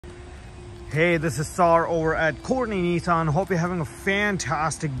Hey, this is Sar over at Courtney Nissan. Hope you're having a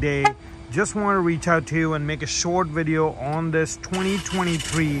fantastic day. Just want to reach out to you and make a short video on this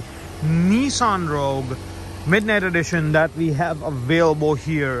 2023 Nissan Rogue Midnight Edition that we have available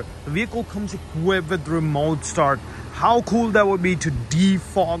here. The vehicle comes equipped with remote start. How cool that would be to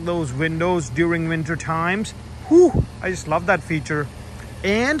defog those windows during winter times. Whew, I just love that feature.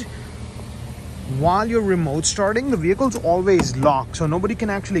 And while you're remote starting, the vehicle's always locked, so nobody can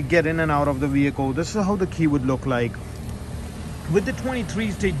actually get in and out of the vehicle. This is how the key would look like. With the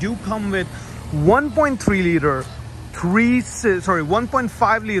 23s, they do come with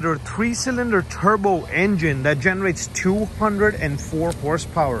 1.5 liter three-cylinder turbo engine that generates 204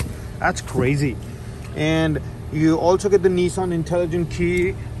 horsepower. That's crazy. And you also get the Nissan Intelligent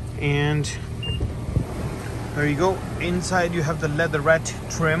Key, and there you go. Inside you have the leatherette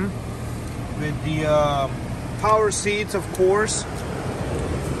trim with the power seats, of course,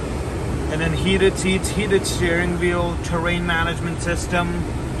 and then heated seats, heated steering wheel, terrain management system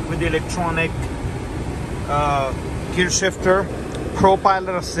with the electronic gear shifter, Pro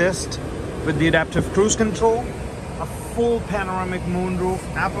Pilot Assist with the adaptive cruise control, a full panoramic moonroof,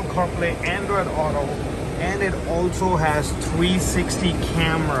 Apple CarPlay, Android Auto, and it also has 360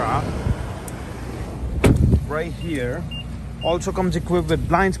 camera right here. Also comes equipped with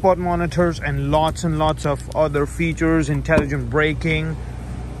blind spot monitors and lots of other features, intelligent braking,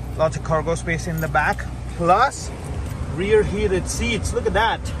 lots of cargo space in the back, plus rear heated seats. Look at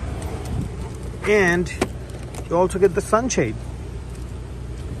that. And you also get the sunshade.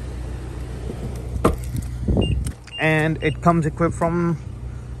 And it comes equipped from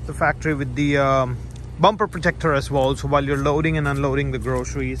the factory with the bumper protector as well. So while you're loading and unloading the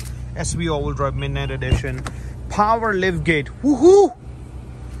groceries, SV all-wheel drive Midnight Edition. Power liftgate, woohoo!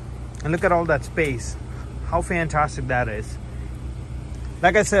 And look at all that space. How fantastic that is.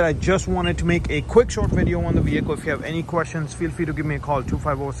 Like I said, I just wanted to make a quick short video on the vehicle. If you have any questions, feel free to give me a call,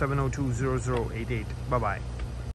 250-702-0088. Bye-bye.